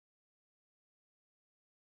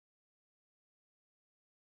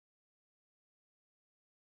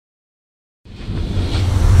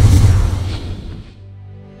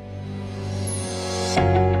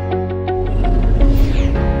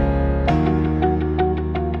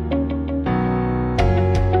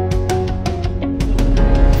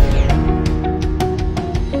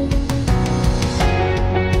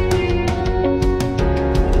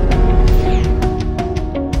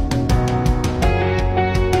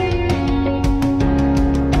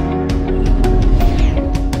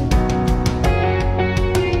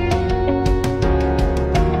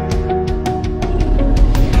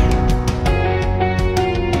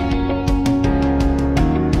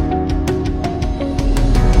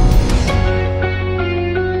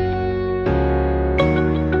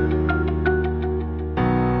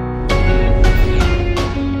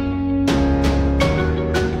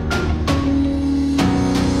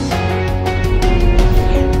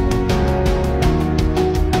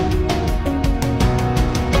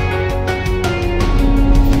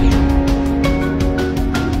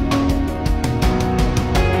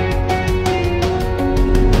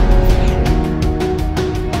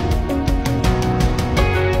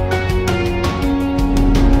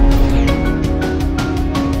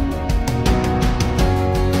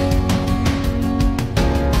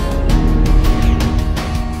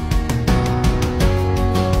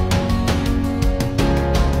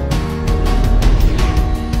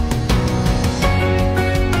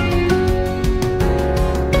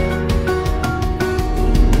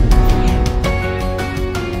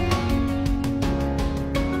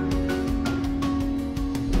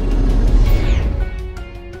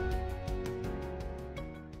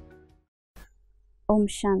ಓಂ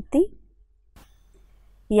ಶಾಂತಿ.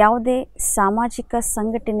 ಯಾವುದೇ ಸಾಮಾಜಿಕ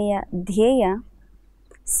ಸಂಘಟನೆಯ ಧ್ಯೇಯ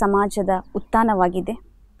ಸಮಾಜದ ಉತ್ಥಾನವಾಗಿದೆ.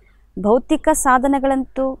 ಭೌತಿಕ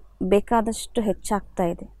ಸಾಧನಗಳಂತೂ ಬೇಕಾದಷ್ಟು ಹೆಚ್ಚಾಗ್ತಾ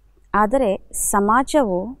ಇದೆ. ಆದರೆ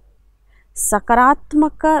ಸಮಾಜವು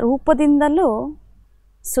ಸಕಾರಾತ್ಮಕ ರೂಪದಿಂದಲೂ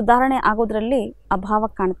ಸುಧಾರಣೆ ಆಗೋದರಲ್ಲಿ ಅಭಾವ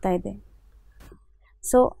ಕಾಣ್ತಾ ಇದೆ.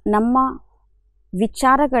 ಸೊ ನಮ್ಮ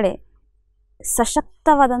ವಿಚಾರಗಳೇ,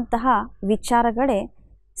 ಸಶಕ್ತವಾದಂತಹ ವಿಚಾರಗಳೇ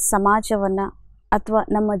ಸಮಾಜವನ್ನು ಅಥವಾ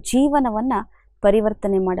ನಮ್ಮ ಜೀವನವನ್ನು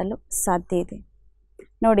ಪರಿವರ್ತನೆ ಮಾಡಲು ಸಾಧ್ಯ ಇದೆ.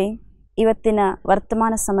 ನೋಡಿ, ಇವತ್ತಿನ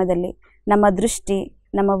ವರ್ತಮಾನ ಸಮಯದಲ್ಲಿ ನಮ್ಮ ದೃಷ್ಟಿ,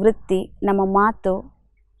 ನಮ್ಮ ವೃತ್ತಿ, ನಮ್ಮ ಮಾತು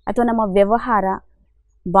ಅಥವಾ ನಮ್ಮ ವ್ಯವಹಾರ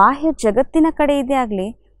ಬಾಹ್ಯ ಜಗತ್ತಿನ ಕಡೆ ಇದೆ ಆಗಲಿ,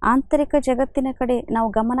 ಆಂತರಿಕ ಜಗತ್ತಿನ ಕಡೆ ನಾವು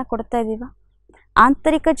ಗಮನ ಕೊಡ್ತಾ ಇದ್ದೀವ?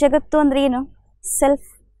 ಆಂತರಿಕ ಜಗತ್ತು ಅಂದರೆ ಏನು? ಸೆಲ್ಫ್,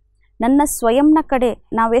 ನನ್ನ ಸ್ವಯಂನ ಕಡೆ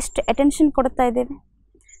ನಾವು ಎಷ್ಟು ಅಟೆನ್ಷನ್ ಕೊಡ್ತಾ ಇದ್ದೇವೆ?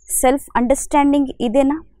 ಸೆಲ್ಫ್ ಅಂಡರ್ಸ್ಟ್ಯಾಂಡಿಂಗ್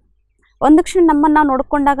ಇದೆನಾ? ಒಂದು ಕ್ಷಣ ನಮ್ಮನ್ನು ನಾವು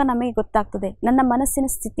ನೋಡಿಕೊಂಡಾಗ ನಮಗೆ ಗೊತ್ತಾಗ್ತದೆ ನನ್ನ ಮನಸ್ಸಿನ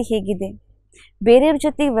ಸ್ಥಿತಿ ಹೇಗಿದೆ, ಬೇರೆಯವ್ರ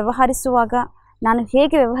ಜೊತೆಗೆ ವ್ಯವಹರಿಸುವಾಗ ನಾನು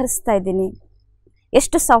ಹೇಗೆ ವ್ಯವಹರಿಸ್ತಾ ಇದ್ದೀನಿ,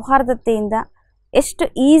 ಎಷ್ಟು ಸೌಹಾರ್ದತೆಯಿಂದ, ಎಷ್ಟು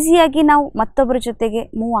ಈಸಿಯಾಗಿ ನಾವು ಮತ್ತೊಬ್ಬರ ಜೊತೆಗೆ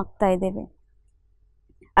ಮೂವ್ ಆಗ್ತಾ ಇದ್ದೇವೆ,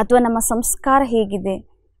 ಅಥವಾ ನಮ್ಮ ಸಂಸ್ಕಾರ ಹೇಗಿದೆ,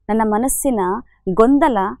 ನನ್ನ ಮನಸ್ಸಿನ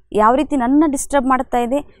ಗೊಂದಲ ಯಾವ ರೀತಿ ನನ್ನ ಡಿಸ್ಟರ್ಬ್ ಮಾಡ್ತಾ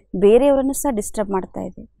ಇದೆ, ಬೇರೆಯವರನ್ನು ಸಹ ಡಿಸ್ಟರ್ಬ್ ಮಾಡ್ತಾ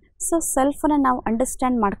ಇದೆ. ಸೊ ಸೆಲ್ಫನ್ನು ನಾವು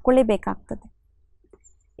ಅಂಡರ್ಸ್ಟ್ಯಾಂಡ್ ಮಾಡ್ಕೊಳ್ಳೇಬೇಕಾಗ್ತದೆ.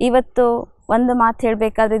 ಇವತ್ತು ಒಂದು ಮಾತು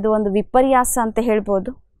ಹೇಳಬೇಕಾದ್ರೆ ಇದು ಒಂದು ವಿಪರ್ಯಾಸ ಅಂತ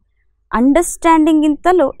ಹೇಳ್ಬೋದು.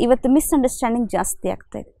 ಅಂಡರ್ಸ್ಟ್ಯಾಂಡಿಂಗಿಂತಲೂ ಇವತ್ತು ಮಿಸ್ಅಂಡರ್ಸ್ಟ್ಯಾಂಡಿಂಗ್ ಜಾಸ್ತಿ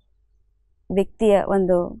ಆಗ್ತಾಯಿದೆ. ವ್ಯಕ್ತಿಯ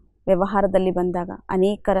ಒಂದು ವ್ಯವಹಾರದಲ್ಲಿ ಬಂದಾಗ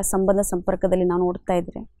ಅನೇಕರ ಸಂಬಂಧ ಸಂಪರ್ಕದಲ್ಲಿ ನಾವು ನೋಡ್ತಾ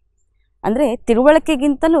ಇದ್ರೆ ಅಂದರೆ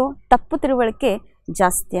ತಿಳುವಳಿಕೆಗಿಂತಲೂ ತಪ್ಪು ತಿಳುವಳಿಕೆ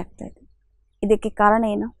ಜಾಸ್ತಿ ಆಗ್ತಾಯಿದೆ. ಇದಕ್ಕೆ ಕಾರಣ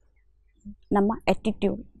ಏನು? ನಮ್ಮ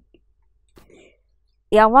ಆ್ಯಟಿಟ್ಯೂಡ್.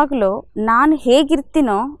 ಯಾವಾಗಲೂ ನಾನು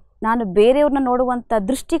ಹೇಗಿರ್ತೀನೋ ನಾನು ಬೇರೆಯವ್ರನ್ನ ನೋಡುವಂಥ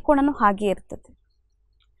ದೃಷ್ಟಿಕೋನನೂ ಹಾಗೆ ಇರ್ತದೆ.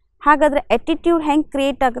 ಹಾಗಾದರೆ ಆ್ಯಟಿಟ್ಯೂಡ್ ಹೆಂಗೆ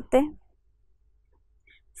ಕ್ರಿಯೇಟ್ ಆಗುತ್ತೆ?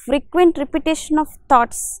 Frequent repetition of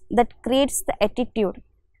thoughts that creates the attitude.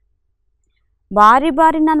 ಬಾರಿ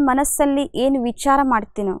ಬಾರಿ ನಾನು ಮನಸ್ಸಲ್ಲಿ ಏನು ವಿಚಾರ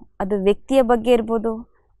ಮಾಡ್ತೀನೋ, ಅದು ವ್ಯಕ್ತಿಯ ಬಗ್ಗೆ ಇರ್ಬೋದು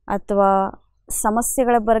ಅಥವಾ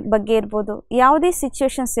ಸಮಸ್ಯೆಗಳ ಬಗ್ಗೆ ಇರ್ಬೋದು, ಯಾವುದೇ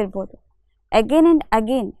ಸಿಚುವೇಶನ್ಸ್ ಇರ್ಬೋದು, ಅಗೇನ್ ಆ್ಯಂಡ್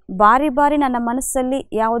ಅಗೇನ್ ಬಾರಿ ಬಾರಿ ನನ್ನ ಮನಸ್ಸಲ್ಲಿ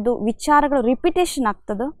ಯಾವುದು ವಿಚಾರಗಳು ರಿಪಿಟೇಷನ್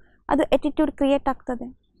ಆಗ್ತದೋ ಅದು ಆ್ಯಟಿಟ್ಯೂಡ್ ಕ್ರಿಯೇಟ್ ಆಗ್ತದೆ.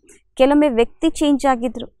 ಕೆಲವೊಮ್ಮೆ ವ್ಯಕ್ತಿ ಚೇಂಜ್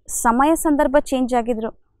ಆಗಿದ್ರು, ಸಮಯ ಸಂದರ್ಭ ಚೇಂಜ್ ಆಗಿದ್ರು,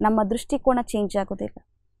 ನಮ್ಮ ದೃಷ್ಟಿಕೋನ ಚೇಂಜ್ ಆಗೋದಿಲ್ಲ.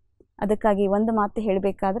 ಅದಕ್ಕಾಗಿ ಒಂದು ಮಾತು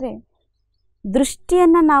ಹೇಳಬೇಕಾದ್ರೆ,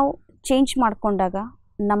 ದೃಷ್ಟಿಯನ್ನು ನಾವು ಚೇಂಜ್ ಮಾಡಿಕೊಂಡಾಗ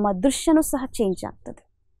ನಮ್ಮ ದೃಶ್ಯನೂ ಸಹ ಚೇಂಜ್ ಆಗ್ತದೆ.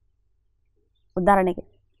 ಉದಾಹರಣೆಗೆ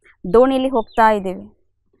ದೋಣಿಯಲ್ಲಿ ಹೋಗ್ತಾ ಇದ್ದೀವಿ,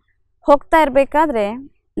 ಹೋಗ್ತಾ ಇರಬೇಕಾದ್ರೆ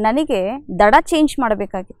ನನಗೆ ದಡ ಚೇಂಜ್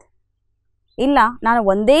ಮಾಡಬೇಕಾಗಿದೆ. ಇಲ್ಲ, ನಾನು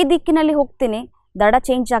ಒಂದೇ ದಿಕ್ಕಿನಲ್ಲಿ ಹೋಗ್ತೀನಿ, ದಡ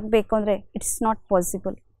ಚೇಂಜ್ ಆಗಬೇಕು ಅಂದರೆ ಇಟ್ಸ್ ನಾಟ್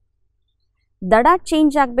ಪಾಸಿಬಲ್. ದಡ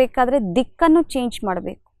ಚೇಂಜ್ ಆಗಬೇಕಾದ್ರೆ ದಿಕ್ಕನ್ನು ಚೇಂಜ್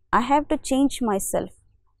ಮಾಡಬೇಕು. I have to change my self.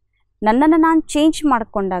 ನನ್ನನ್ನು ನಾನು ಚೇಂಜ್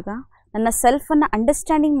ಮಾಡಿಕೊಂಡಾಗ, ನನ್ನ ಸೆಲ್ಫನ್ನು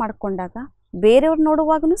ಅಂಡರ್ಸ್ಟ್ಯಾಂಡಿಂಗ್ ಮಾಡಿಕೊಂಡಾಗ ಬೇರೆಯವ್ರು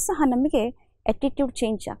ನೋಡುವಾಗೂ ಸಹ ನಮಗೆ ಆ್ಯಟಿಟ್ಯೂಡ್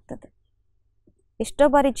ಚೇಂಜ್ ಆಗ್ತದೆ. ಎಷ್ಟೋ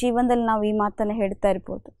ಬಾರಿ ಜೀವನದಲ್ಲಿ ನಾವು ಈ ಮಾತನ್ನು ಹೇಳ್ತಾ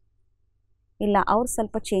ಇರ್ಬೋದು, ಇಲ್ಲ ಅವ್ರು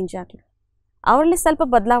ಸ್ವಲ್ಪ ಚೇಂಜ್ ಆಗಲಿ, ಅವರಲ್ಲಿ ಸ್ವಲ್ಪ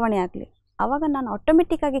ಬದಲಾವಣೆ ಆಗಲಿ, ಆವಾಗ ನಾನು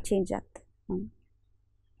ಆಟೋಮೆಟಿಕ್ಕಾಗಿ ಚೇಂಜ್ ಆಗ್ತದೆ.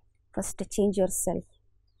 First change your self.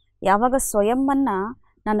 ಯಾವಾಗ ಸ್ವಯಂವನ್ನು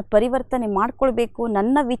ನಾನು ಪರಿವರ್ತನೆ ಮಾಡಿಕೊಳ್ಬೇಕು,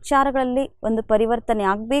 ನನ್ನ ವಿಚಾರಗಳಲ್ಲಿ ಒಂದು ಪರಿವರ್ತನೆ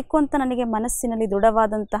ಆಗಬೇಕು ಅಂತ ನನಗೆ ಮನಸ್ಸಿನಲ್ಲಿ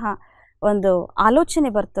ದೃಢವಾದಂತಹ ಒಂದು ಆಲೋಚನೆ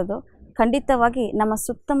ಬರ್ತದೋ, ಖಂಡಿತವಾಗಿ ನಮ್ಮ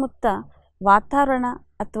ಸುತ್ತಮುತ್ತ ವಾತಾವರಣ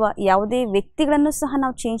ಅಥವಾ ಯಾವುದೇ ವ್ಯಕ್ತಿಗಳನ್ನು ಸಹ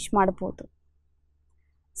ನಾವು ಚೇಂಜ್ ಮಾಡ್ಬೋದು.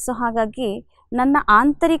 ಸೊ ಹಾಗಾಗಿ ನನ್ನ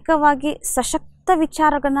ಆಂತರಿಕವಾಗಿ ಸಶಕ್ತ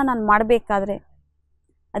ವಿಚಾರಗಳನ್ನ ನಾನು ಮಾಡಬೇಕಾದ್ರೆ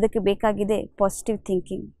ಅದಕ್ಕೆ ಬೇಕಾಗಿದೆ ಪಾಸಿಟಿವ್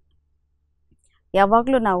ಥಿಂಕಿಂಗ್.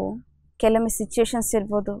 ಯಾವಾಗಲೂ ನಾವು ಕೆಲವೊಮ್ಮೆ ಸಿಚುವೇಶನ್ಸ್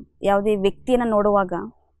ಇರ್ಬೋದು, ಯಾವುದೇ ವ್ಯಕ್ತಿಯನ್ನು ನೋಡುವಾಗ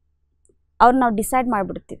ಅವ್ರು ನಾವು ಡಿಸೈಡ್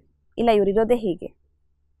ಮಾಡಿಬಿಡ್ತೀವಿ, ಇಲ್ಲ ಇವರಿರೋದೇ ಹೀಗೆ.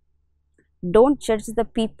 Don't judge the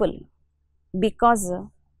people, because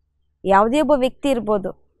ಯಾವುದೇ ಒಬ್ಬ ವ್ಯಕ್ತಿ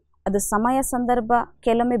ಇರ್ಬೋದು, ಅದು ಸಮಯ ಸಂದರ್ಭ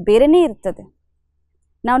ಕೆಲವೊಮ್ಮೆ ಬೇರೆಯೇ ಇರ್ತದೆ.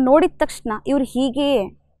 ನಾವು ನೋಡಿದ ತಕ್ಷಣ ಇವ್ರು ಹೀಗೆಯೇ,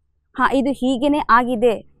 ಇದು ಹೀಗೇ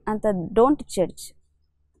ಆಗಿದೆ ಅಂತ ಡೋಂಟ್ ಜಡ್ಜ್.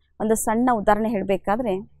 ಒಂದು ಸಣ್ಣ ಉದಾಹರಣೆ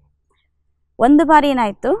ಹೇಳಬೇಕಾದ್ರೆ, ಒಂದು ಬಾರಿ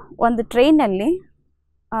ಏನಾಯಿತು, ಒಂದು ಟ್ರೈನಲ್ಲಿ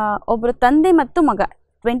ಒಬ್ಬರು ತಂದೆ ಮತ್ತು ಮಗ,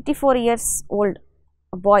 24 years ಓಲ್ಡ್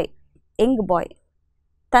ಬಾಯ್, ಯಂಗ್ ಬಾಯ್,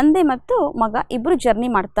 ತಂದೆ ಮತ್ತು ಮಗ ಇಬ್ಬರು ಜರ್ನಿ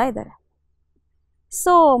ಮಾಡ್ತಾ ಇದ್ದಾರೆ.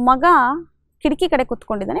 ಸೊ ಮಗ ಕಿಟಕಿ ಕಡೆ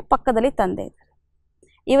ಕೂತ್ಕೊಂಡಿದ್ದಾನೆ, ಪಕ್ಕದಲ್ಲಿ ತಂದೆ ಇದ್ದಾರೆ.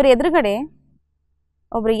 ಇವರ ಎದುರುಗಡೆ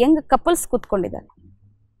ಒಬ್ಬರು Young couples ಕೂತ್ಕೊಂಡಿದ್ದಾರೆ.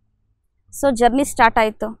 So journey start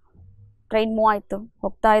ಆಯಿತು, ಟ್ರೈನ್ ಮೂವ್ ಆಯಿತು,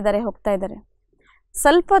 ಹೋಗ್ತಾ ಇದ್ದಾರೆ.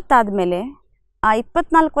 ಸ್ವಲ್ಪ ಹೊತ್ತಾದಮೇಲೆ ಆ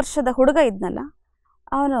 24 ವರ್ಷದ ಹುಡುಗ ಇದ್ನಲ್ಲ,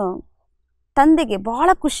 ಅವನು ತಂದೆಗೆ ಭಾಳ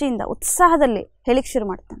ಖುಷಿಯಿಂದ ಉತ್ಸಾಹದಲ್ಲಿ ಹೇಳಿಕ್ಕೆ ಶುರು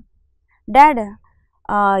ಮಾಡ್ತಾನೆ, ಡ್ಯಾಡ್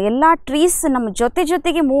ಎಲ್ಲ ಟ್ರೀಸ್ ನಮ್ಮ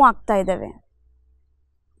ಜೊತೆಗೆ ಮೂವ್ ಆಗ್ತಾ ಇದ್ದಾವೆ.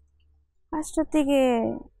 ಅಷ್ಟೊತ್ತಿಗೆ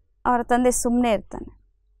ಅವರ ತಂದೆ ಸುಮ್ಮನೆ ಇರ್ತಾನೆ.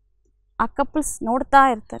 ಆ ಕಪಲ್ಸ್ ನೋಡ್ತಾ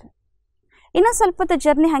ಇರ್ತಾರೆ. ಇನ್ನೂ ಸ್ವಲ್ಪ ಹೊತ್ತು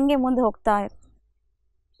ಜರ್ನಿ ಹಾಗೆ ಮುಂದೆ ಹೋಗ್ತಾ ಇರುತ್ತೆ.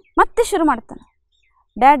 ಮತ್ತೆ ಶುರು ಮಾಡ್ತಾನೆ,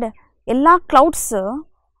 ಡ್ಯಾಡ್ ಎಲ್ಲ ಕ್ಲೌಡ್ಸ್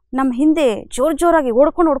ನಮ್ಮ ಹಿಂದೆ ಜೋರಾಗಿ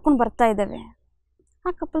ಓಡ್ಕೊಂಡು ಬರ್ತಾ ಇದ್ದಾವೆ.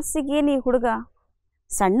 ಆ ಕಪಲ್ಸಿಗೆ ಏನು, ಈ ಹುಡುಗ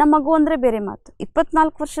ಸಣ್ಣ ಮಗು ಅಂದರೆ ಬೇರೆ ಮಾತು,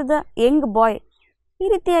 24 ವರ್ಷದ ಯಂಗ್ ಬಾಯ್ ಈ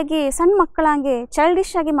ರೀತಿಯಾಗಿ ಸಣ್ಣ ಮಕ್ಕಳಂಗೆ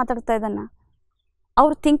ಚೈಲ್ಡಿಶ್ ಆಗಿ ಮಾತಾಡ್ತಾ ಇದ್ದಾನೆ.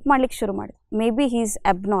 ಅವ್ರು ಥಿಂಕ್ ಮಾಡ್ಲಿಕ್ಕೆ ಶುರು ಮಾಡಿ, may be he is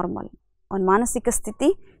abnormal, ಅವನ ಮಾನಸಿಕ ಸ್ಥಿತಿ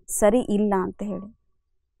ಸರಿ ಇಲ್ಲ ಅಂತ ಹೇಳಿ.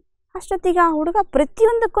 ಅಷ್ಟೊತ್ತಿಗೆ ಆ ಹುಡುಗ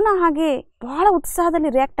ಪ್ರತಿಯೊಂದಕ್ಕೂ ಹಾಗೆ ಭಾಳ ಉತ್ಸಾಹದಲ್ಲಿ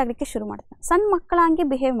ರಿಯಾಕ್ಟ್ ಆಗಲಿಕ್ಕೆ ಶುರು ಮಾಡ್ತಾನೆ, ಸಣ್ಣ ಮಕ್ಕಳ ಹಂಗೆ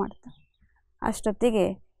ಬಿಹೇವ್ ಮಾಡ್ತಾನೆ. ಅಷ್ಟೊತ್ತಿಗೆ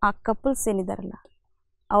ಆ ಕಪಲ್ಸ್ ಏನಿದಾರಲ್ಲ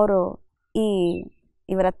ಅವರು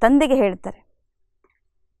ಇವರ ತಂದೆಗೆ ಹೇಳ್ತಾರೆ,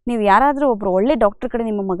 ನೀವು ಯಾರಾದರೂ ಒಬ್ಬರು ಒಳ್ಳೆ ಡಾಕ್ಟ್ರ್ ಕಡೆ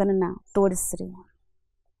ನಿಮ್ಮ ಮಗನನ್ನು ತೋರಿಸ್ರಿ,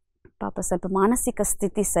 ಪಾಪ ಸ್ವಲ್ಪ ಮಾನಸಿಕ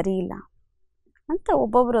ಸ್ಥಿತಿ ಸರಿ ಇಲ್ಲ ಅಂತ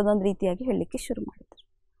ಒಬ್ಬೊಬ್ಬರು ಅದೊಂದು ರೀತಿಯಾಗಿ ಹೇಳಲಿಕ್ಕೆ ಶುರು ಮಾಡಿದರು.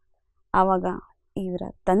 ಆವಾಗ ಇವರ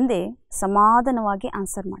ತಂದೆ ಸಮಾಧಾನವಾಗಿ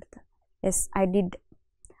ಆನ್ಸರ್ ಮಾಡ್ತಾರೆ, ಎಸ್ ಐ ಡಿಡ್,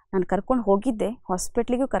 ನಾನು ಕರ್ಕೊಂಡು ಹೋಗಿದ್ದೆ,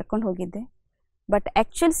 ಹಾಸ್ಪಿಟ್ಲಿಗೂ ಕರ್ಕೊಂಡು ಹೋಗಿದ್ದೆ. ಬಟ್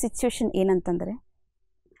ಆ್ಯಕ್ಚುಯಲ್ ಸಿಚುವೇಶನ್ ಏನಂತಂದರೆ,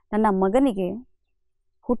 ನನ್ನ ಮಗನಿಗೆ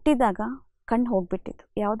ಹುಟ್ಟಿದಾಗ ಕಣ್ಣು ಹೋಗಿಬಿಟ್ಟಿತ್ತು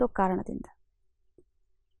ಯಾವುದೋ ಕಾರಣದಿಂದ.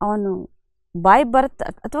 ಅವನು ಬೈ ಬರ್ತ್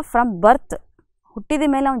ಅಥವಾ ಫ್ರಮ್ ಬರ್ತ್ ಹುಟ್ಟಿದ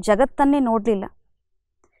ಮೇಲೆ ಅವನು ಜಗತ್ತನ್ನೇ ನೋಡಲಿಲ್ಲ.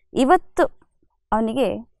 ಇವತ್ತು ಅವನಿಗೆ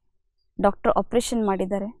ಡಾಕ್ಟರ್ ಆಪ್ರೇಷನ್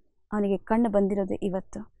ಮಾಡಿದ್ದಾರೆ, ಅವನಿಗೆ ಕಣ್ಣು ಬಂದಿರೋದೆ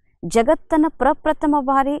ಇವತ್ತು. ಜಗತ್ತನ್ನು ಪ್ರಪ್ರಥಮ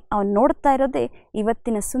ಬಾರಿ ಅವನು ನೋಡ್ತಾ ಇರೋದೇ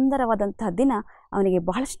ಇವತ್ತಿನ ಸುಂದರವಾದಂತಹ ದಿನ ಅವನಿಗೆ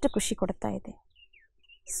ಬಹಳಷ್ಟು ಖುಷಿ ಕೊಡ್ತಾ ಇದೆ.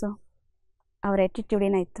 ಸೊ ಅವರ ಆ್ಯಟಿಟ್ಯೂಡ್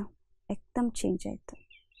ಏನಾಯಿತು, ಏಕ್ದಮ್ ಚೇಂಜ್ ಆಯಿತು.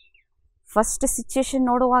 ಫಸ್ಟ್ ಸಿಚುವೇಶನ್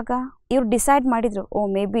ನೋಡುವಾಗ ಇವ್ರು ಡಿಸೈಡ್ ಮಾಡಿದರು, ಓ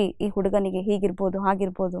ಮೇ ಬಿ ಈ ಹುಡುಗನಿಗೆ ಹೀಗಿರ್ಬೋದು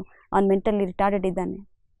ಹಾಗಿರ್ಬೋದು, ಅವ್ನು ಮೆಂಟಲಿ ರಿಟಾರ್ಡೆಡ್ ಇದ್ದಾನೆ.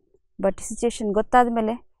 ಬಟ್ ಸಿಚುವೇಶನ್ ಗೊತ್ತಾದ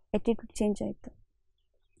ಮೇಲೆ ಆ್ಯಟಿಟ್ಯೂಡ್ ಚೇಂಜ್ ಆಯಿತು.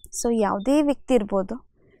 ಸೊ ಯಾವುದೇ ವ್ಯಕ್ತಿ ಇರ್ಬೋದು,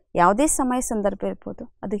 ಯಾವುದೇ ಸಮಯ ಸಂದರ್ಭ ಇರ್ಬೋದು,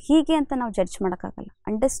 ಅದು ಹೀಗೆ ಅಂತ ನಾವು ಜಡ್ಜ್ ಮಾಡೋಕ್ಕಾಗಲ್ಲ.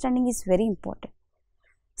 Understanding is very important.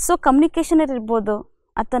 So communication ಇರ್ಬೋದು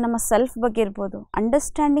ಅಥವಾ ನಮ್ಮ ಸೆಲ್ಫ್ ಬಗ್ಗೆ ಇರ್ಬೋದು,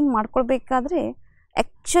 ಅಂಡರ್ಸ್ಟ್ಯಾಂಡಿಂಗ್ ಮಾಡ್ಕೊಳ್ಬೇಕಾದ್ರೆ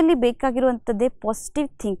ಆ್ಯಕ್ಚುಲಿ ಬೇಕಾಗಿರುವಂಥದ್ದೇ ಪಾಸಿಟಿವ್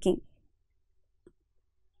ಥಿಂಕಿಂಗ್.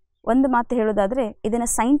 ಒಂದು ಮಾತು ಹೇಳೋದಾದರೆ, ಇದನ್ನು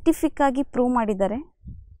ಸೈಂಟಿಫಿಕ್ಕಾಗಿ ಪ್ರೂವ್ ಮಾಡಿದ್ದಾರೆ.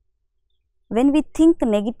 When we think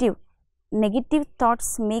negative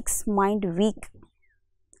thoughts makes mind weak,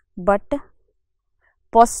 but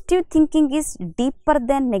positive thinking is deeper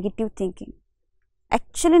than negative thinking.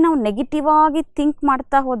 Actually ನಾವು ನೆಗೆಟಿವ್ ಆಗಿ ಥಿಂಕ್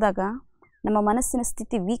ಮಾಡ್ತಾ ಹೋದಾಗ ನಮ್ಮ ಮನಸ್ಸಿನ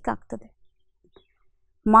ಸ್ಥಿತಿ ವೀಕ್ ಆಗ್ತದೆ.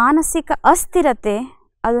 ಮಾನಸಿಕ ಅಸ್ಥಿರತೆ,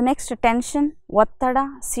 ಅದು ನೆಕ್ಸ್ಟ್ ಟೆನ್ಷನ್, ಒತ್ತಡ,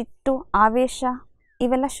 ಸಿಟ್ಟು, ಆವೇಶ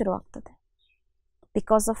ಇವೆಲ್ಲ ಶುರುವಾಗ್ತದೆ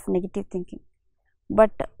because of negative thinking.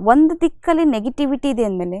 But ಒಂದು ದಿಕ್ಕಲ್ಲಿ ನೆಗೆಟಿವಿಟಿ ಇದೆ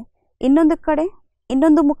ಅಂದಮೇಲೆ ಇನ್ನೊಂದು ಕಡೆ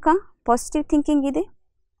ಇನ್ನೊಂದು ಮುಖ ಪಾಸಿಟಿವ್ ಥಿಂಕಿಂಗ್ ಇದೆ.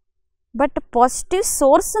 ಬಟ್ ಪಾಸಿಟಿವ್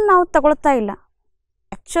ಸೋರ್ಸನ್ನು ನಾವು ತಗೊಳ್ತಾ ಇಲ್ಲ.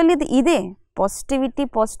 ಆ್ಯಕ್ಚುಲಿ ಇದು ಇದೆ ಪಾಸಿಟಿವಿಟಿ,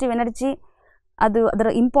 ಪಾಸಿಟಿವ್ ಎನರ್ಜಿ, ಅದರ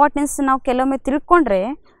ಇಂಪಾರ್ಟೆನ್ಸ್ ನಾವು ಕೆಲವೊಮ್ಮೆ ತಿಳ್ಕೊಂಡ್ರೆ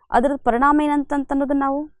ಅದರ ಪರಿಣಾಮ ಏನಂತನ್ನೋದು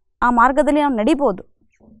ನಾವು ಆ ಮಾರ್ಗದಲ್ಲಿ ನಾವು ನಡಿಬೋದು.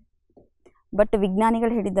 ಬಟ್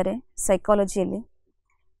ವಿಜ್ಞಾನಿಗಳು ಹೇಳಿದ್ದಾರೆ ಸೈಕಾಲಜಿಯಲ್ಲಿ,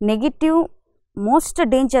 ನೆಗೆಟಿವ್ ಮೋಸ್ಟ್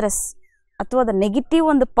ಡೇಂಜರಸ್ ಅಥವಾ ಅದು ನೆಗೆಟಿವ್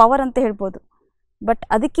ಒಂದು ಪವರ್ ಅಂತ ಹೇಳ್ಬೋದು. ಬಟ್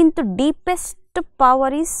ಅದಕ್ಕಿಂತ deepest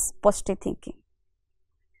power is positive thinking.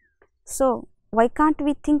 So why can't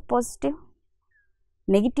we think positive?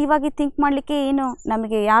 Negative ಆಗಿ ಥಿಂಕ್ ಮಾಡಲಿಕ್ಕೆ ಏನು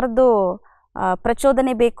ನಮಗೆ ಯಾರದ್ದು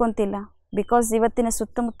ಪ್ರಚೋದನೆ ಬೇಕು ಅಂತಿಲ್ಲ. ಬಿಕಾಸ್ ಇವತ್ತಿನ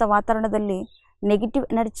ಸುತ್ತಮುತ್ತ ವಾತಾವರಣದಲ್ಲಿ ನೆಗೆಟಿವ್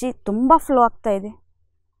ಎನರ್ಜಿ ತುಂಬ ಫ್ಲೋ ಆಗ್ತಾ ಇದೆ.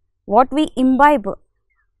 ವಾಟ್ ವಿ ಇಂಬೈಬ್,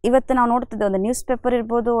 ಇವತ್ತು ನಾವು ನೋಡ್ತಿದ್ದೇವೆ, ಒಂದು ನ್ಯೂಸ್ ಪೇಪರ್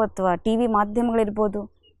ಇರ್ಬೋದು ಅಥವಾ T V ಮಾಧ್ಯಮಗಳಿರ್ಬೋದು,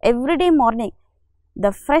 every day morning the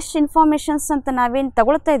fresh informations ಅಂತ ನಾವೇನು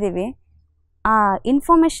ತಗೊಳ್ತಾ ಇದ್ದೀವಿ, ಆ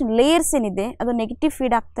ಇನ್ಫಾರ್ಮೇಷನ್ ಲೇಯರ್ಸ್ ಏನಿದೆ ಅದು ನೆಗೆಟಿವ್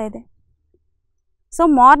ಫೀಡ್ ಆಗ್ತಾ ಇದೆ. ಸೊ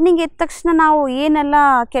ಮಾರ್ನಿಂಗ್ ಎದ್ದ ತಕ್ಷಣ ನಾವು ಏನೆಲ್ಲ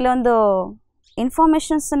ಕೆಲವೊಂದು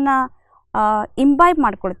ಇನ್ಫಾರ್ಮೇಷನ್ಸನ್ನು ಇಂಬೈಬ್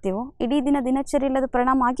ಮಾಡ್ಕೊಳ್ತೀವೋ ಇಡೀ ದಿನಚರಿಯಲ್ಲಿ ಅದು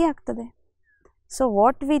ಪರಿಣಾಮ ಆಗೇ ಆಗ್ತದೆ. So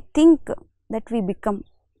what we think that we become.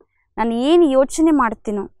 ನಾನು ಏನು ಯೋಚನೆ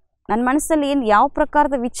ಮಾಡ್ತೀನೋ, ನನ್ನ ಮನಸ್ಸಲ್ಲಿ ಯಾವ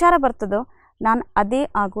ಪ್ರಕಾರದ ವಿಚಾರ ಬರ್ತದೋ ನಾನು ಅದೇ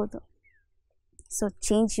ಆಗೋದು. So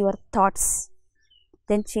change your thoughts,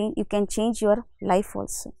 then you can change your life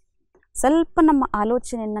also. ಸ್ವಲ್ಪ ನಮ್ಮ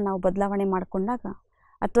ಆಲೋಚನೆಯನ್ನು ನಾವು ಬದಲಾವಣೆ ಮಾಡಿಕೊಂಡಾಗ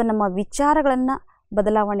ಅಥವಾ ನಮ್ಮ ವಿಚಾರಗಳನ್ನು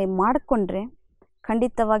ಬದಲಾವಣೆ ಮಾಡಿಕೊಂಡ್ರೆ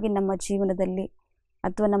ಖಂಡಿತವಾಗಿ ನಮ್ಮ ಜೀವನದಲ್ಲಿ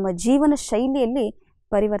ಅಥವಾ ನಮ್ಮ ಜೀವನ ಶೈಲಿಯಲ್ಲಿ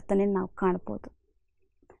ಪರಿವರ್ತನೆ ನಾವು ಕಾಣ್ಬೋದು.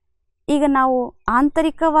 ಈಗ ನಾವು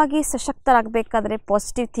ಆಂತರಿಕವಾಗಿ ಸಶಕ್ತರಾಗಬೇಕಾದ್ರೆ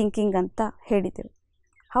ಪಾಸಿಟಿವ್ ಥಿಂಕಿಂಗ್ ಅಂತ ಹೇಳಿದೆವು.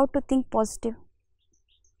 How to think positive?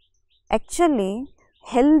 Actually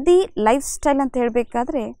healthy life style ಅಂತ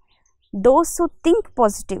ಹೇಳಬೇಕಾದ್ರೆ ದೋಸ್ ಹು ಥಿಂಕ್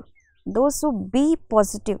ಪಾಸಿಟಿವ್, ದೋಸ್ ಹು B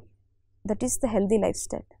positive, that is the healthy life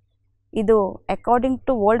style. ಇದು according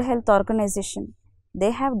to world health organisation they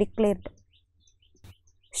have declared.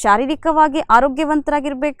 ಶಾರೀರಿಕವಾಗಿ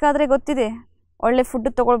ಆರೋಗ್ಯವಂತರಾಗಿರಬೇಕಾದ್ರೆ ಗೊತ್ತಿದೆ, ಒಳ್ಳೆ ಫುಡ್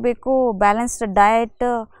ತೊಗೊಳ್ಬೇಕು, balanced diet,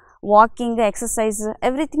 walking, exercise,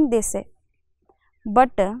 everything they say.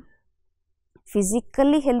 But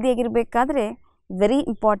physically ಹೆಲ್ದಿಯಾಗಿರಬೇಕಾದ್ರೆ very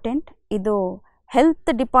important, ಇದು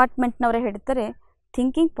health ಡಿಪಾರ್ಟ್ಮೆಂಟ್ನವರೇ ಹೇಳ್ತಾರೆ,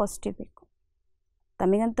 thinking positive ಬೇಕು.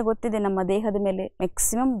 ತಮಗಂತ ಗೊತ್ತಿದೆ ನಮ್ಮ ದೇಹದ ಮೇಲೆ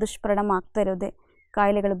ಮ್ಯಾಕ್ಸಿಮಮ್ ದುಷ್ಪರಿಣಾಮ ಆಗ್ತಾ ಇರೋದೇ,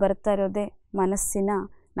 ಕಾಯಿಲೆಗಳು ಬರ್ತಾ ಇರೋದೇ ಮನಸ್ಸಿನ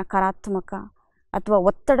ನಕಾರಾತ್ಮಕ ಅಥವಾ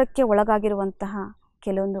ಒತ್ತಡಕ್ಕೆ ಒಳಗಾಗಿರುವಂತಹ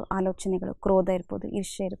ಕೆಲವೊಂದು ಆಲೋಚನೆಗಳು. ಕ್ರೋಧ ಇರ್ಬೋದು,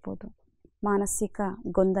 ಈರ್ಷ್ಯೆ ಇರ್ಬೋದು, ಮಾನಸಿಕ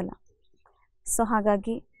ಗೊಂದಲ. ಸೊ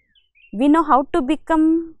ಹಾಗಾಗಿ we know how to become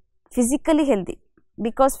physically healthy,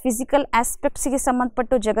 because physical ಆಸ್ಪೆಕ್ಟ್ಸಿಗೆ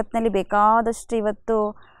ಸಂಬಂಧಪಟ್ಟು ಜಗತ್ತಿನಲ್ಲಿ ಬೇಕಾದಷ್ಟು ಇವತ್ತು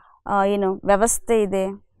ವ್ಯವಸ್ಥೆ ಇದೆ,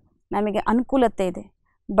 ನಮಗೆ ಅನುಕೂಲತೆ ಇದೆ.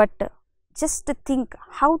 But just think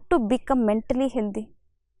how to become mentally healthy.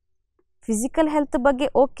 Physical health ಬಗ್ಗೆ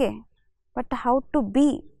okay, but how to B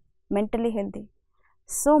mentally healthy.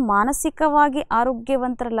 So ಮಾನಸಿಕವಾಗಿ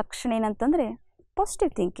ಆರೋಗ್ಯವಂತರ ಲಕ್ಷಣ ಏನಂತಂದರೆ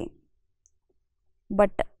ಪಾಸಿಟಿವ್ ಥಿಂಕಿಂಗ್.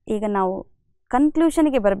 ಬಟ್ ಈಗ ನಾವು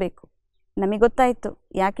ಕನ್ಕ್ಲೂಷನ್ಗೆ ಬರಬೇಕು. ನಮಗೆ ಗೊತ್ತಾಯಿತು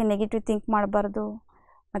ಯಾಕೆ ನೆಗೆಟಿವ್ ಥಿಂಕ್ ಮಾಡಬಾರ್ದು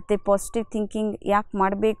ಮತ್ತು ಪಾಸಿಟಿವ್ ಥಿಂಕಿಂಗ್ ಯಾಕೆ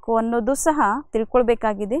ಮಾಡಬೇಕು ಅನ್ನೋದು ಸಹ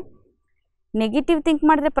ತಿಳ್ಕೊಳ್ಬೇಕಾಗಿದೆ. ನೆಗೆಟಿವ್ ಥಿಂಕ್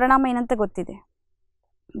ಮಾಡಿದರೆ ಪರಿಣಾಮ ಏನಂತ ಗೊತ್ತಿದೆ,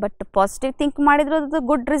 ಬಟ್ ಪಾಸಿಟಿವ್ ಥಿಂಕ್ ಮಾಡಿದರೂ ಅದು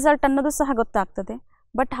ಗುಡ್ ರಿಸಲ್ಟ್ ಅನ್ನೋದು ಸಹ ಗೊತ್ತಾಗ್ತದೆ.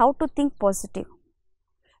 But how to think positive.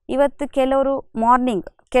 ಇವತ್ತು ಕೆಲವರು ಮಾರ್ನಿಂಗ್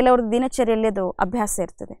ಕೆಲವ್ರ ದಿನಚರಿಯಲ್ಲಿ ಅದು ಅಭ್ಯಾಸ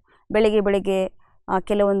ಇರ್ತದೆ. ಬೆಳಿಗ್ಗೆ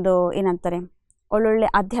ಕೆಲವೊಂದು ಏನಂತಾರೆ ಒಳ್ಳೊಳ್ಳೆ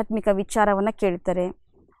ಆಧ್ಯಾತ್ಮಿಕ ವಿಚಾರವನ್ನು ಕೇಳ್ತಾರೆ,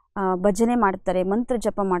 ಭಜನೆ ಮಾಡ್ತಾರೆ, ಮಂತ್ರ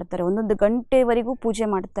ಜಪ ಮಾಡ್ತಾರೆ, 1 ಗಂಟೆವರೆಗೂ ಪೂಜೆ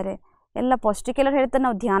ಮಾಡ್ತಾರೆ, ಎಲ್ಲ ಪಾಸಿಟಿವ್. ಕೆಲವರು ಹೇಳ್ತಾರೆ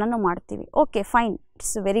ನಾವು ಧ್ಯಾನನೂ ಮಾಡ್ತೀವಿ. Okay fine,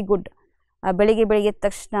 it's very good. ಬೆಳಿಗ್ಗೆ ಎದ್ದ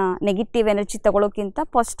ತಕ್ಷಣ ನೆಗೆಟಿವ್ ಎನರ್ಜಿ ತಗೊಳ್ಳೋಕ್ಕಿಂತ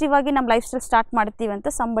ಪಾಸಿಟಿವ್ ಆಗಿ ನಮ್ಮ ಲೈಫ್ ಸ್ಟೈಲ್ ಸ್ಟಾರ್ಟ್ ಮಾಡ್ತೀವಿ ಅಂತ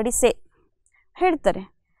ಸಂಬಡಿ ಹೇಳ್ತಾರೆ.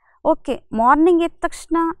 ಓಕೆ, ಮಾರ್ನಿಂಗ್ ಎದ್ದ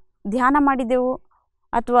ತಕ್ಷಣ ಧ್ಯಾನ ಮಾಡಿದೆವು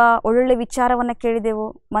ಅಥವಾ ಒಳ್ಳೊಳ್ಳೆ ವಿಚಾರವನ್ನು ಕೇಳಿದೆವು,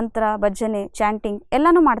 ಮಂತ್ರ, ಭಜನೆ, ಚಾಂಟಿಂಗ್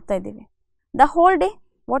ಎಲ್ಲನೂ ಮಾಡ್ತಾ ಇದ್ದೀವಿ. The whole day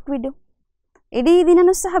what we do, ಇಡೀ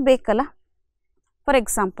ದಿನವೂ ಸಹ ಬೇಕಲ್ಲ. ಫಾರ್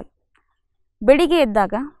ಎಕ್ಸಾಂಪಲ್, ಬೆಳಿಗ್ಗೆ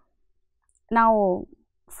ಎದ್ದಾಗ ನಾವು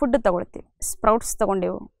ಫುಡ್ ತಗೊಳ್ತೀವಿ, ಸ್ಪ್ರೌಟ್ಸ್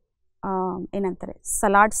ತೊಗೊಂಡೆವು, ಏನಂತಾರೆ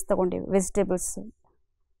ಸಲಾಡ್ಸ್ ತೊಗೊಂಡೆವು, ವೆಜಿಟೇಬಲ್ಸು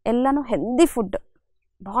ಎಲ್ಲನೂ ಹೆಲ್ದಿ ಫುಡ್,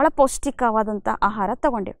 ಭಾಳ ಪೌಷ್ಟಿಕವಾದಂಥ ಆಹಾರ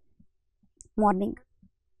ತೊಗೊಂಡೆವು ಮಾರ್ನಿಂಗ್.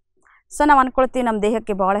 ಸೊ ನಾವು ಅಂದ್ಕೊಳ್ತೀವಿ ನಮ್ಮ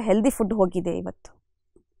ದೇಹಕ್ಕೆ ಭಾಳ ಹೆಲ್ದಿ ಫುಡ್ ಹೋಗಿದೆ ಇವತ್ತು.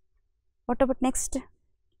 What about next?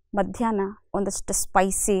 ಮಧ್ಯಾಹ್ನ ಒಂದಷ್ಟು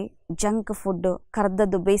ಸ್ಪೈಸಿ ಜಂಕ್ ಫುಡ್ಡು,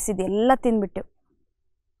 ಕರ್ದದ್ದು, ಬೇಯಿಸಿದ್ದು ಎಲ್ಲ ತಿಂದ್ಬಿಟ್ಟೆವು.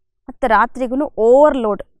 ಮತ್ತು ರಾತ್ರಿಗೂ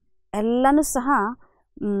ಓವರ್ಲೋಡ್ ಎಲ್ಲನೂ ಸಹ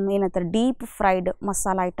ಏನಂತಾರೆ ಡೀಪ್ ಫ್ರೈಡ್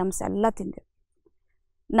ಮಸಾಲ ಐಟಮ್ಸ್ ಎಲ್ಲ ತಿಂದೆವು.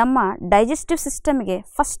 ನಮ್ಮ ಡೈಜೆಸ್ಟಿವ್ ಸಿಸ್ಟಮ್ಗೆ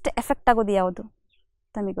ಫಸ್ಟ್ ಎಫೆಕ್ಟ್ ಆಗೋದು ಯಾವುದು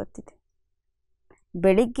ತಮಗೆ ಗೊತ್ತಿದೆ?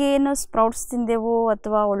 ಬೆಳಿಗ್ಗೆ ಏನು ಸ್ಪ್ರೌಟ್ಸ್ ತಿಂದೆವು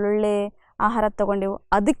ಅಥವಾ ಒಳ್ಳೊಳ್ಳೆ ಆಹಾರ ತಗೊಂಡೆವು,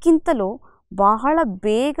 ಅದಕ್ಕಿಂತಲೂ ಬಹಳ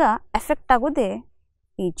ಬೇಗ ಎಫೆಕ್ಟ್ ಆಗೋದೇ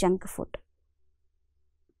ಈ ಜಂಕ್ ಫುಡ್.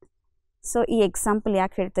 ಸೊ ಈ ಎಕ್ಸಾಂಪಲ್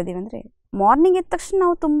ಯಾಕೆ ಹೇಳ್ತಾ ಇದ್ದೀವಿ ಅಂದರೆ, ಮಾರ್ನಿಂಗ್ ಎದ್ದ ತಕ್ಷಣ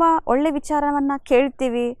ನಾವು ತುಂಬ ಒಳ್ಳೆ ವಿಚಾರವನ್ನು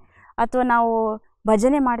ಕೇಳ್ತೀವಿ ಅಥವಾ ನಾವು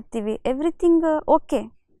ಭಜನೆ ಮಾಡ್ತೀವಿ, ಎವ್ರಿಥಿಂಗ್ ಓಕೆ.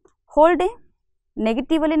 ಹೋಲ್ ಡೇ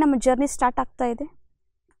ನೆಗೆಟಿವಲ್ಲಿ ನಮ್ಮ ಜರ್ನಿ ಸ್ಟಾರ್ಟ್ ಆಗ್ತಾ ಇದೆ,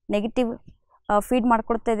 ನೆಗೆಟಿವ್ ಫೀಡ್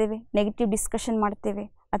ಮಾಡ್ಕೊಳ್ತಾ ಇದ್ದೇವೆ, ನೆಗೆಟಿವ್ ಡಿಸ್ಕಷನ್ ಮಾಡ್ತೇವೆ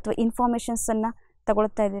ಅಥವಾ ಇನ್ಫಾರ್ಮೇಷನ್ಸನ್ನು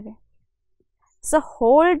ತಗೊಳ್ತಾ ಇದ್ದೇವೆ. So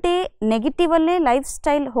whole day ನೆಗೆಟಿವಲ್ಲೇ life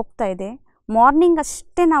style ಹೋಗ್ತಾ ಇದೆ. ಮಾರ್ನಿಂಗ್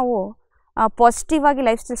ಅಷ್ಟೇ ನಾವು ಪಾಸಿಟಿವ್ ಆಗಿ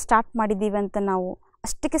ಲೈಫ್ ಸ್ಟೈಲ್ ಸ್ಟಾರ್ಟ್ ಮಾಡಿದ್ದೀವಿ ಅಂತ ನಾವು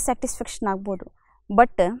ಅಷ್ಟಕ್ಕೆ ಸ್ಯಾಟಿಸ್ಫ್ಯಾಕ್ಷನ್ ಆಗ್ಬೋದು.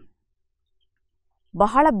 ಬಟ್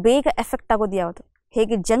ಬಹಳ ಬೇಗ ಎಫೆಕ್ಟ್ ಆಗೋದು ಯಾವುದು?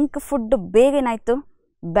 ಹೇಗೆ ಜಂಕ್ ಫುಡ್ ಬೇಗ ಏನಾಯಿತು,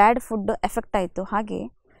 ಬ್ಯಾಡ್ ಫುಡ್ ಎಫೆಕ್ಟ್ ಆಯಿತು, ಹಾಗೆ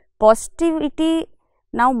ಪಾಸಿಟಿವಿಟಿ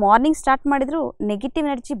ನಾವು ಮಾರ್ನಿಂಗ್ ಸ್ಟಾರ್ಟ್ ಮಾಡಿದರೂ ನೆಗೆಟಿವ್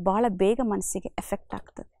ಎನರ್ಜಿ ಭಾಳ ಬೇಗ ಮನಸ್ಸಿಗೆ ಎಫೆಕ್ಟ್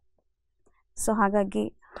ಆಗ್ತದೆ. ಸೊ ಹಾಗಾಗಿ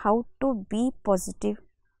how to B positive,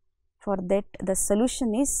 for that the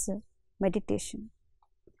solution is meditation.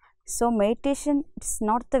 So meditation it's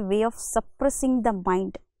not the way of ಸಪ್ರೆಸ್ಸಿಂಗ್ the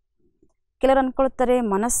mind. ಕೆಲವರು ಅಂದ್ಕೊಳ್ತಾರೆ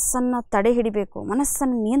ಮನಸ್ಸನ್ನು ತಡೆ ಹಿಡಿಬೇಕು,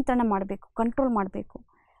 ಮನಸ್ಸನ್ನು ನಿಯಂತ್ರಣ ಮಾಡಬೇಕು, ಕಂಟ್ರೋಲ್ ಮಾಡಬೇಕು.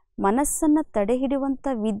 ಮನಸ್ಸನ್ನು ತಡೆ ಹಿಡಿಯುವಂಥ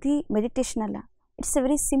ವಿಧಿ ಮೆಡಿಟೇಷನ್ ಅಲ್ಲ, it's A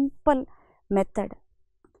very simple method.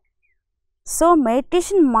 So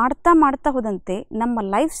meditation ಮಾಡ್ತಾ ಹೋದಂತೆ ನಮ್ಮ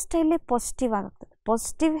ಲೈಫ್ ಸ್ಟೈಲೇ ಪಾಸಿಟಿವ್ ಆಗುತ್ತದೆ.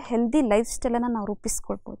 ಪಾಸಿಟಿವ್ ಹೆಲ್ದಿ ಲೈಫ್ ಸ್ಟೈಲನ್ನು ನಾವು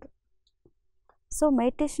ರೂಪಿಸ್ಕೊಳ್ಬೋದು. ಸೊ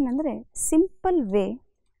ಮೆಡಿಟೇಷನ್ ಅಂದರೆ simple way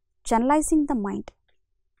ಚನಲೈಸಿಂಗ್ the mind,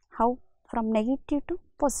 how from negative to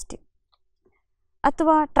positive,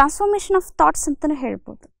 ಅಥವಾ ಟ್ರಾನ್ಸ್ಫಾರ್ಮೇಷನ್ ಆಫ್ ಥಾಟ್ಸ್ ಅಂತಲೂ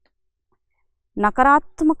ಹೇಳ್ಬೋದು.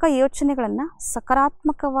 ನಕಾರಾತ್ಮಕ ಯೋಚನೆಗಳನ್ನು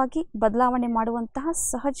ಸಕಾರಾತ್ಮಕವಾಗಿ ಬದಲಾವಣೆ ಮಾಡುವಂತಹ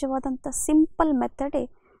ಸಹಜವಾದಂಥ ಸಿಂಪಲ್ ಮೆಥಡೇ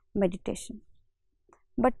ಮೆಡಿಟೇಷನ್.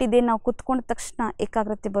 ಬಟ್ ಇದೇ ನಾವು ಕೂತ್ಕೊಂಡ ತಕ್ಷಣ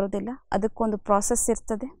ಏಕಾಗ್ರತೆ ಬರೋದಿಲ್ಲ, ಅದಕ್ಕೊಂದು ಪ್ರಾಸೆಸ್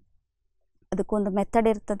ಇರ್ತದೆ, ಅದಕ್ಕೊಂದು ಮೆಥಡ್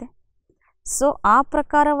ಇರ್ತದೆ. ಸೊ ಆ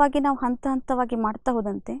ಪ್ರಕಾರವಾಗಿ ನಾವು ಹಂತ ಹಂತವಾಗಿ ಮಾಡ್ತಾ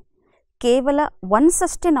ಹೋದಂತೆ ಕೇವಲ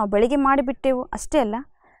ಒನ್ಸಷ್ಟೇ ನಾವು ಬೆಳಿಗ್ಗೆ ಮಾಡಿಬಿಟ್ಟೆವು ಅಷ್ಟೇ ಅಲ್ಲ,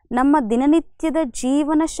 ನಮ್ಮ ದಿನನಿತ್ಯದ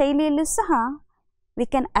ಜೀವನ ಶೈಲಿಯಲ್ಲೂ ಸಹ we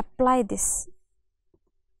can apply this.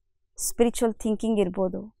 Spiritual thinking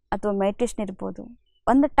ಇರ್ಬೋದು ಅಥವಾ ಮೆಡಿಟೇಷನ್ ಇರ್ಬೋದು,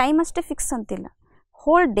 ಒಂದು ಟೈಮ್ ಅಷ್ಟೇ ಫಿಕ್ಸ್ ಅಂತಿಲ್ಲ,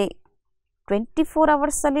 ಹೋಲ್ ಡೇ 24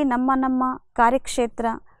 ಅವರ್ಸಲ್ಲಿ ನಮ್ಮ ಕಾರ್ಯಕ್ಷೇತ್ರ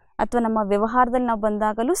ಅಥವಾ ನಮ್ಮ ವ್ಯವಹಾರದಲ್ಲಿ ನಾವು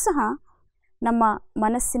ಬಂದಾಗಲೂ ಸಹ ನಮ್ಮ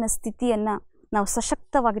ಮನಸ್ಸಿನ ಸ್ಥಿತಿಯನ್ನು ನಾವು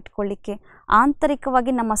ಸಶಕ್ತವಾಗಿಟ್ಕೊಳ್ಳಿಕ್ಕೆ,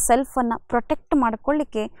 ಆಂತರಿಕವಾಗಿ ನಮ್ಮ ಸೆಲ್ಫನ್ನು ಪ್ರೊಟೆಕ್ಟ್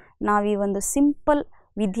ಮಾಡಿಕೊಳ್ಳಿಕ್ಕೆ ನಾವು ಈ ಒಂದು ಸಿಂಪಲ್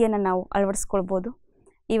ವಿಧಿಯನ್ನು ನಾವು ಅಳವಡಿಸ್ಕೊಳ್ಬೋದು.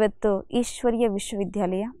 ಇವತ್ತು ಈಶ್ವರೀಯ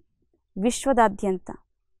ವಿಶ್ವವಿದ್ಯಾಲಯ ವಿಶ್ವದಾದ್ಯಂತ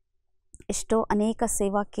ಎಷ್ಟೋ ಅನೇಕ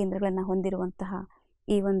ಸೇವಾ ಕೇಂದ್ರಗಳನ್ನು ಹೊಂದಿರುವಂತಹ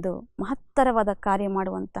ಈ ಒಂದು ಮಹತ್ತರವಾದ ಕಾರ್ಯ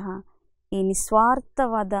ಮಾಡುವಂತಹ ಈ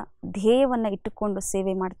ನಿಸ್ವಾರ್ಥವಾದ ಧ್ಯೇಯವನ್ನು ಇಟ್ಟುಕೊಂಡು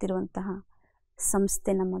ಸೇವೆ ಮಾಡ್ತಿರುವಂತಹ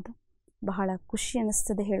ಸಂಸ್ಥೆ ನಮ್ಮದು. ಬಹಳ ಖುಷಿ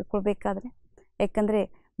ಅನ್ನಿಸ್ತದೆ ಹೇಳ್ಕೊಳ್ಬೇಕಾದ್ರೆ. ಯಾಕಂದರೆ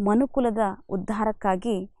ಮನುಕುಲದ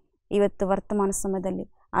ಉದ್ಧಾರಕ್ಕಾಗಿ ಇವತ್ತು ವರ್ತಮಾನ ಸಮಯದಲ್ಲಿ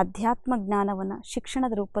ಆಧ್ಯಾತ್ಮ ಜ್ಞಾನವನ್ನು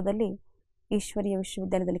ಶಿಕ್ಷಣದ ರೂಪದಲ್ಲಿ ಈಶ್ವರೀಯ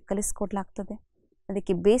ವಿಶ್ವವಿದ್ಯಾಲಯದಲ್ಲಿ ಕಲಿಸ್ಕೊಡ್ಲಾಗ್ತದೆ.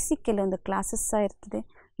 ಅದಕ್ಕೆ ಬೇಸಿಕ್ ಕೆಲವೊಂದು ಕ್ಲಾಸಸ್ ಸಹ ಇರ್ತದೆ.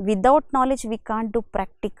 Without knowledge we can't do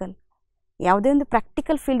practical. ಯಾವುದೇ ಒಂದು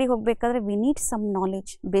ಪ್ರಾಕ್ಟಿಕಲ್ ಫೀಲ್ಡಿಗೆ ಹೋಗಬೇಕಾದ್ರೆ we need some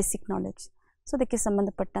knowledge, basic knowledge. So ಅದಕ್ಕೆ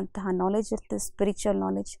ಸಂಬಂಧಪಟ್ಟಂತಹ ನಾಲೆಜ್ ಇರ್ತದೆ, spiritual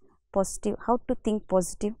knowledge, positive, how to think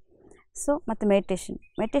positive. So ಮತ್ತು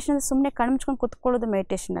ಮೆಡಿಟೇಷನ್ ಸುಮ್ಮನೆ ಕಣ್ಮುಚ್ಕೊಂಡು ಕೂತ್ಕೊಳ್ಳೋದು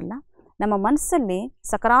ಮೆಡಿಟೇಷನ್ ಅಲ್ಲ. ನಮ್ಮ ಮನಸ್ಸಲ್ಲಿ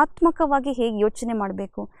ಸಕಾರಾತ್ಮಕವಾಗಿ ಹೇಗೆ ಯೋಚನೆ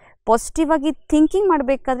ಮಾಡಬೇಕು, ಪಾಸಿಟಿವ್ ಆಗಿ ಥಿಂಕಿಂಗ್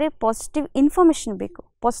ಮಾಡಬೇಕಾದ್ರೆ ಪಾಸಿಟಿವ್ ಇನ್ಫಾರ್ಮೇಷನ್ ಬೇಕು,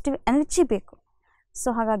 ಪಾಸಿಟಿವ್ ಎನರ್ಜಿ ಬೇಕು. ಸೊ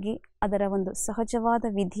ಹಾಗಾಗಿ ಅದರ ಒಂದು ಸಹಜವಾದ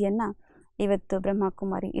ವಿಧಿಯನ್ನು ಇವತ್ತು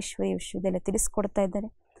ಬ್ರಹ್ಮಕುಮಾರಿ ಈಶ್ವರೀಯ ವಿಶ್ವವಿದ್ಯಾಲಯ ತಿಳಿಸ್ಕೊಡ್ತಾ ಇದ್ದಾರೆ.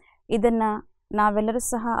 ಇದನ್ನು ನಾವೆಲ್ಲರೂ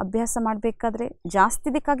ಸಹ ಅಭ್ಯಾಸ ಮಾಡಬೇಕಾದ್ರೆ ಜಾಸ್ತಿ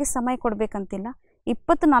ಇದಕ್ಕಾಗಿ ಸಮಯ ಕೊಡಬೇಕಂತಿಲ್ಲ.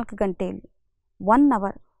 24 ಗಂಟೆಯಲ್ಲಿ 1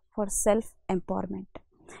 ಅವರ್ ಫಾರ್ ಸೆಲ್ಫ್ ಎಂಪವರ್ಮೆಂಟ್.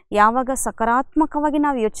 ಯಾವಾಗ ಸಕಾರಾತ್ಮಕವಾಗಿ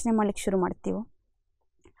ನಾವು ಯೋಚನೆ ಮಾಡಲಿಕ್ಕೆ ಶುರು ಮಾಡ್ತೀವೋ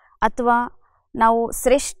ಅಥವಾ ನಾವು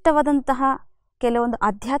ಶ್ರೇಷ್ಠವಾದಂತಹ ಕೆಲವೊಂದು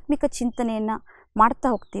ಆಧ್ಯಾತ್ಮಿಕ ಚಿಂತನೆಯನ್ನು ಮಾಡ್ತಾ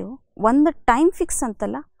ಹೋಗ್ತೀವೋ, ಒಂದು ಟೈಮ್ ಫಿಕ್ಸ್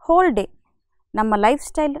ಅಂತಲ್ಲ, ಹೋಲ್ ಡೇ ನಮ್ಮ ಲೈಫ್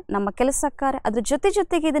ಸ್ಟೈಲ್, ನಮ್ಮ ಕೆಲಸ ಕಾರ್ಯ ಅದ್ರ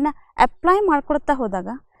ಜೊತೆಗೆ ಇದನ್ನು ಅಪ್ಲೈ ಮಾಡ್ಕೊಳ್ತಾ ಹೋದಾಗ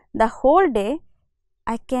the whole day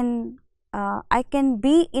I can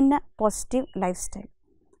be in a positive life style.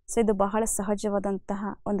 So ಇದು ಬಹಳ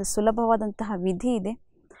ಸಹಜವಾದಂತಹ ಒಂದು ಸುಲಭವಾದಂತಹ ವಿಧಿ ಇದೆ.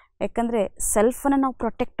 ಯಾಕಂದರೆ ಸೆಲ್ಫನ್ನು ನಾವು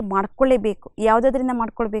ಪ್ರೊಟೆಕ್ಟ್ ಮಾಡ್ಕೊಳ್ಳೇಬೇಕು. ಯಾವುದರಿಂದ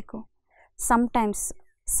ಮಾಡ್ಕೊಳ್ಬೇಕು? ಸಮ್ಟೈಮ್ಸ್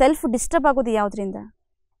ಸೆಲ್ಫ್ ಡಿಸ್ಟರ್ಬ್ ಆಗೋದು ಯಾವುದರಿಂದ?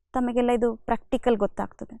 ತಮಗೆಲ್ಲ ಇದು ಪ್ರಾಕ್ಟಿಕಲ್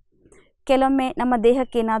ಗೊತ್ತಾಗ್ತದೆ. ಕೆಲವೊಮ್ಮೆ ನಮ್ಮ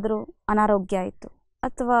ದೇಹಕ್ಕೆ ಏನಾದರೂ ಅನಾರೋಗ್ಯ ಆಯಿತು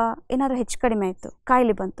ಅಥವಾ ಏನಾದರೂ ಹೆಚ್ಚು ಕಡಿಮೆ ಆಯಿತು,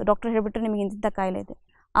 ಕಾಯಿಲೆ ಬಂತು, ಡಾಕ್ಟರ್ ಹೇಳಿಬಿಟ್ರು ನಿಮಗೆ ಇಂಥ ಕಾಯಿಲೆ ಇದೆ,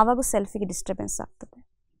 ಆವಾಗೂ ಸೆಲ್ಫಿಗೆ ಡಿಸ್ಟರ್ಬೆನ್ಸ್ ಆಗ್ತದೆ.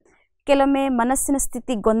 ಕೆಲವೊಮ್ಮೆ ಮನಸ್ಸಿನ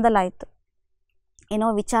ಸ್ಥಿತಿ ಗೊಂದಲ ಆಯಿತು, ಏನೋ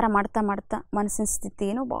ವಿಚಾರ ಮಾಡ್ತಾ ಮನಸ್ಸಿನ ಸ್ಥಿತಿ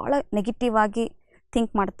ಏನೋ ಭಾಳ ನೆಗೆಟಿವ್ ಆಗಿ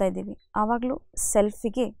ಥಿಂಕ್ ಮಾಡ್ತಾ ಇದ್ದೀವಿ, ಆವಾಗಲೂ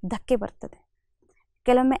ಸೆಲ್ಫಿಗೆ ಧಕ್ಕೆ ಬರ್ತದೆ.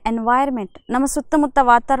 ಕೆಲವೊಮ್ಮೆ ಎನ್ವೈರ್ಮೆಂಟ್, ನಮ್ಮ ಸುತ್ತಮುತ್ತ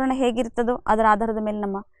ವಾತಾವರಣ ಹೇಗಿರ್ತದೋ ಅದರ ಆಧಾರದ ಮೇಲೆ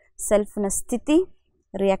ನಮ್ಮ ಸೆಲ್ಫಿನ ಸ್ಥಿತಿ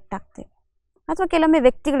ರಿಯಾಕ್ಟ್ ಆಗ್ತೇವೆ. ಅಥವಾ ಕೆಲವೊಮ್ಮೆ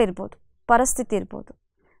ವ್ಯಕ್ತಿಗಳಿರ್ಬೋದು, ಪರಿಸ್ಥಿತಿ ಇರ್ಬೋದು.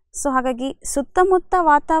 ಸೊ ಹಾಗಾಗಿ ಸುತ್ತಮುತ್ತ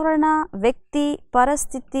ವಾತಾವರಣ, ವ್ಯಕ್ತಿ,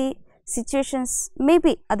 ಪರಿಸ್ಥಿತಿ, ಸಿಚುವೇಶನ್ಸ್ ಮೇ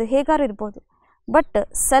ಬಿ ಅದು ಹೇಗಾರು ಇರ್ಬೋದು. ಬಟ್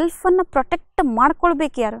ಸೆಲ್ಫನ್ನು ಪ್ರೊಟೆಕ್ಟ್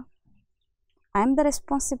ಮಾಡ್ಕೊಳ್ಬೇಕು ಯಾರು? I am the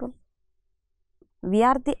responsible. We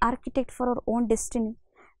are the architect for our own destiny.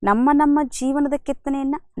 ನಮ್ಮ ಜೀವನದ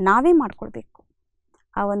ಕೆತ್ತನೆಯನ್ನು ನಾವೇ ಮಾಡಿಕೊಳ್ಬೇಕು.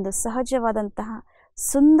 ಆ ಒಂದು ಸಹಜವಾದಂತಹ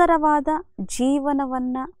ಸುಂದರವಾದ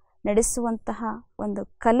ಜೀವನವನ್ನು ನಡೆಸುವಂತಹ ಒಂದು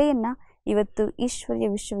ಕಲೆಯನ್ನು ಇವತ್ತು ಈಶ್ವರೀಯ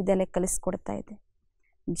ವಿಶ್ವವಿದ್ಯಾಲಯ ಕಲಿಸ್ಕೊಡ್ತಾ ಇದೆ.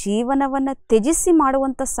 ಜೀವನವನ್ನು ತ್ಯಜಿಸಿ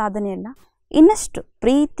ಮಾಡುವಂಥ ಸಾಧನೆಯಲ್ಲ, ಇನ್ನಷ್ಟು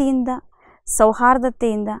ಪ್ರೀತಿಯಿಂದ,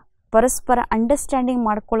 ಸೌಹಾರ್ದತೆಯಿಂದ, ಪರಸ್ಪರ ಅಂಡರ್ಸ್ಟ್ಯಾಂಡಿಂಗ್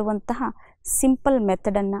ಮಾಡಿಕೊಳ್ಳುವಂತಹ ಸಿಂಪಲ್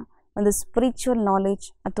ಮೆಥಡನ್ನು ಒಂದು ಸ್ಪಿರಿಚುವಲ್ ನಾಲೆಜ್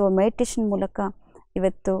ಅಥವಾ ಮೆಡಿಟೇಷನ್ ಮೂಲಕ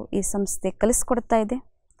ಇವತ್ತು ಈ ಸಂಸ್ಥೆ ಕಲಿಸ್ಕೊಡ್ತಾ ಇದೆ.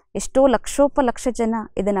 ಎಷ್ಟೋ ಲಕ್ಷೋಪಲಕ್ಷ ಜನ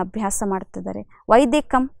ಇದನ್ನು ಅಭ್ಯಾಸ ಮಾಡ್ತಿದ್ದಾರೆ. Why they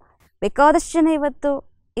come? ಬೇಕಾದಷ್ಟು ಜನ ಇವತ್ತು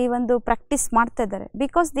ಈ ಒಂದು ಪ್ರಾಕ್ಟೀಸ್ ಮಾಡ್ತಾ ಇದ್ದಾರೆ.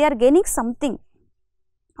 Because they are gaining something.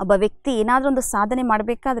 ಒಬ್ಬ ವ್ಯಕ್ತಿ ಏನಾದರೂ ಒಂದು ಸಾಧನೆ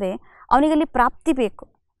ಮಾಡಬೇಕಾದ್ರೆ ಅವನಿಗಲ್ಲಿ ಪ್ರಾಪ್ತಿ ಬೇಕು.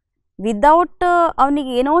 ವಿದೌಟ್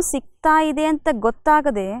ಅವನಿಗೆ ಏನೋ ಸಿಗ್ತಾ ಇದೆ ಅಂತ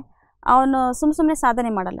ಗೊತ್ತಾಗದೆ ಅವನು ಸುಮ್ಮನೆ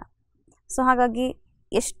ಸಾಧನೆ ಮಾಡಲ್ಲ. ಸೊ ಹಾಗಾಗಿ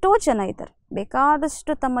ಎಷ್ಟೋ ಜನ ಇದ್ದಾರೆ,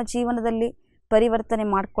 ಬೇಕಾದಷ್ಟು ತಮ್ಮ ಜೀವನದಲ್ಲಿ ಪರಿವರ್ತನೆ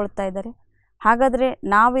ಮಾಡ್ಕೊಳ್ತಾ ಇದ್ದಾರೆ. ಹಾಗಾದರೆ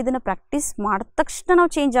ನಾವು ಇದನ್ನು ಪ್ರಾಕ್ಟೀಸ್ ಮಾಡಿದ ತಕ್ಷಣ ನಾವು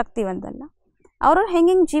ಚೇಂಜ್ ಆಗ್ತೀವಿ ಅಂತಲ್ಲ. ಅವರು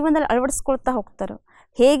ಹೆಂಗೆ ಜೀವನದಲ್ಲಿ ಅಳವಡಿಸ್ಕೊಳ್ತಾ ಹೋಗ್ತಾರೋ,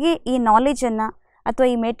 ಹೇಗೆ ಈ ನಾಲೆಜನ್ನು ಅಥವಾ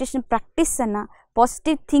ಈ ಮೆಡಿಟೇಷನ್ ಪ್ರಾಕ್ಟೀಸನ್ನು,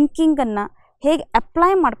 ಪಾಸಿಟಿವ್ ಥಿಂಕಿಂಗನ್ನು ಹೇಗೆ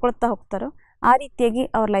ಅಪ್ಲೈ ಮಾಡ್ಕೊಳ್ತಾ ಹೋಗ್ತಾರೋ ಆ ರೀತಿಯಾಗಿ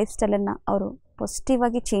ಅವ್ರ ಲೈಫ್ ಸ್ಟೈಲನ್ನು ಅವರು ಪಾಸಿಟಿವ್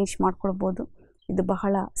ಆಗಿ ಚೇಂಜ್ ಮಾಡ್ಕೊಳ್ಬೋದು. ಇದು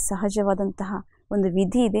ಬಹಳ ಸಹಜವಾದಂತಹ ಒಂದು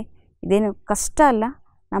ವಿಧಿ ಇದೆ. ಇದೇನು ಕಷ್ಟ ಅಲ್ಲ.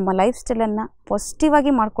 ನಮ್ಮ ಲೈಫ್ ಸ್ಟೈಲನ್ನು ಪಾಸಿಟಿವ್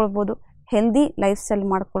ಆಗಿ ಮಾಡ್ಕೊಳ್ಬೋದು, ಹೆಲ್ದಿ ಲೈಫ್ ಸ್ಟೈಲ್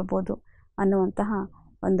ಮಾಡ್ಕೊಳ್ಬೋದು ಅನ್ನುವಂತಹ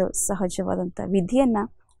ಒಂದು ಸಹಜವಾದಂಥ ವಿಧಿಯನ್ನು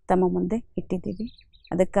ತಮ್ಮ ಮುಂದೆ ಇಟ್ಟಿದ್ದೀವಿ.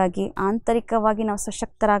 ಅದಕ್ಕಾಗಿ ಆಂತರಿಕವಾಗಿ ನಾವು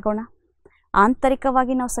ಸಶಕ್ತರಾಗೋಣ.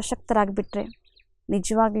 ಆಂತರಿಕವಾಗಿ ನಾವು ಸಶಕ್ತರಾಗಿಬಿಟ್ರೆ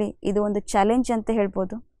ನಿಜವಾಗ್ಲಿ ಇದು ಒಂದು ಚಾಲೆಂಜ್ ಅಂತ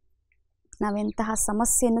ಹೇಳ್ಬೋದು. ನಾವೆಂತಹ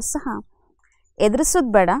ಸಮಸ್ಯೆಯನ್ನು ಸಹ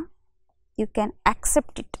ಎದುರಿಸೋದು ಬೇಡ, you can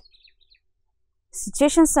accept it.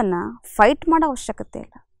 ಸಿಚುವೇಶನ್ಸನ್ನು fight ಮಾಡೋ ಅವಶ್ಯಕತೆ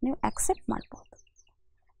ಇಲ್ಲ, ನೀವು ಆಕ್ಸೆಪ್ಟ್ ಮಾಡ್ಬೋದು.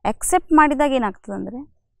 ಆಕ್ಸೆಪ್ಟ್ ಮಾಡಿದಾಗ ಏನಾಗ್ತದೆ ಅಂದರೆ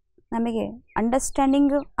ನಮಗೆ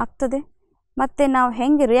ಅಂಡರ್ಸ್ಟ್ಯಾಂಡಿಂಗ್ ಆಗ್ತದೆ. ಮತ್ತು ನಾವು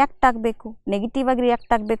ಹೆಂಗೆ ರಿಯಾಕ್ಟ್ ಆಗಬೇಕು, ನೆಗೆಟಿವ್ ಆಗಿ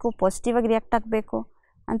ರಿಯಾಕ್ಟ್ ಆಗಬೇಕು, ಪಾಸಿಟಿವ್ ಆಗಿ ರಿಯಾಕ್ಟ್ ಆಗಬೇಕು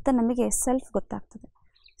ಅಂತ ನಮಗೆ ಸೆಲ್ಫ್ ಗೊತ್ತಾಗ್ತದೆ.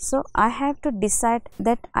 So I have to decide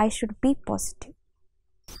that I should be positive.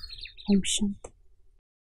 Om Shanti.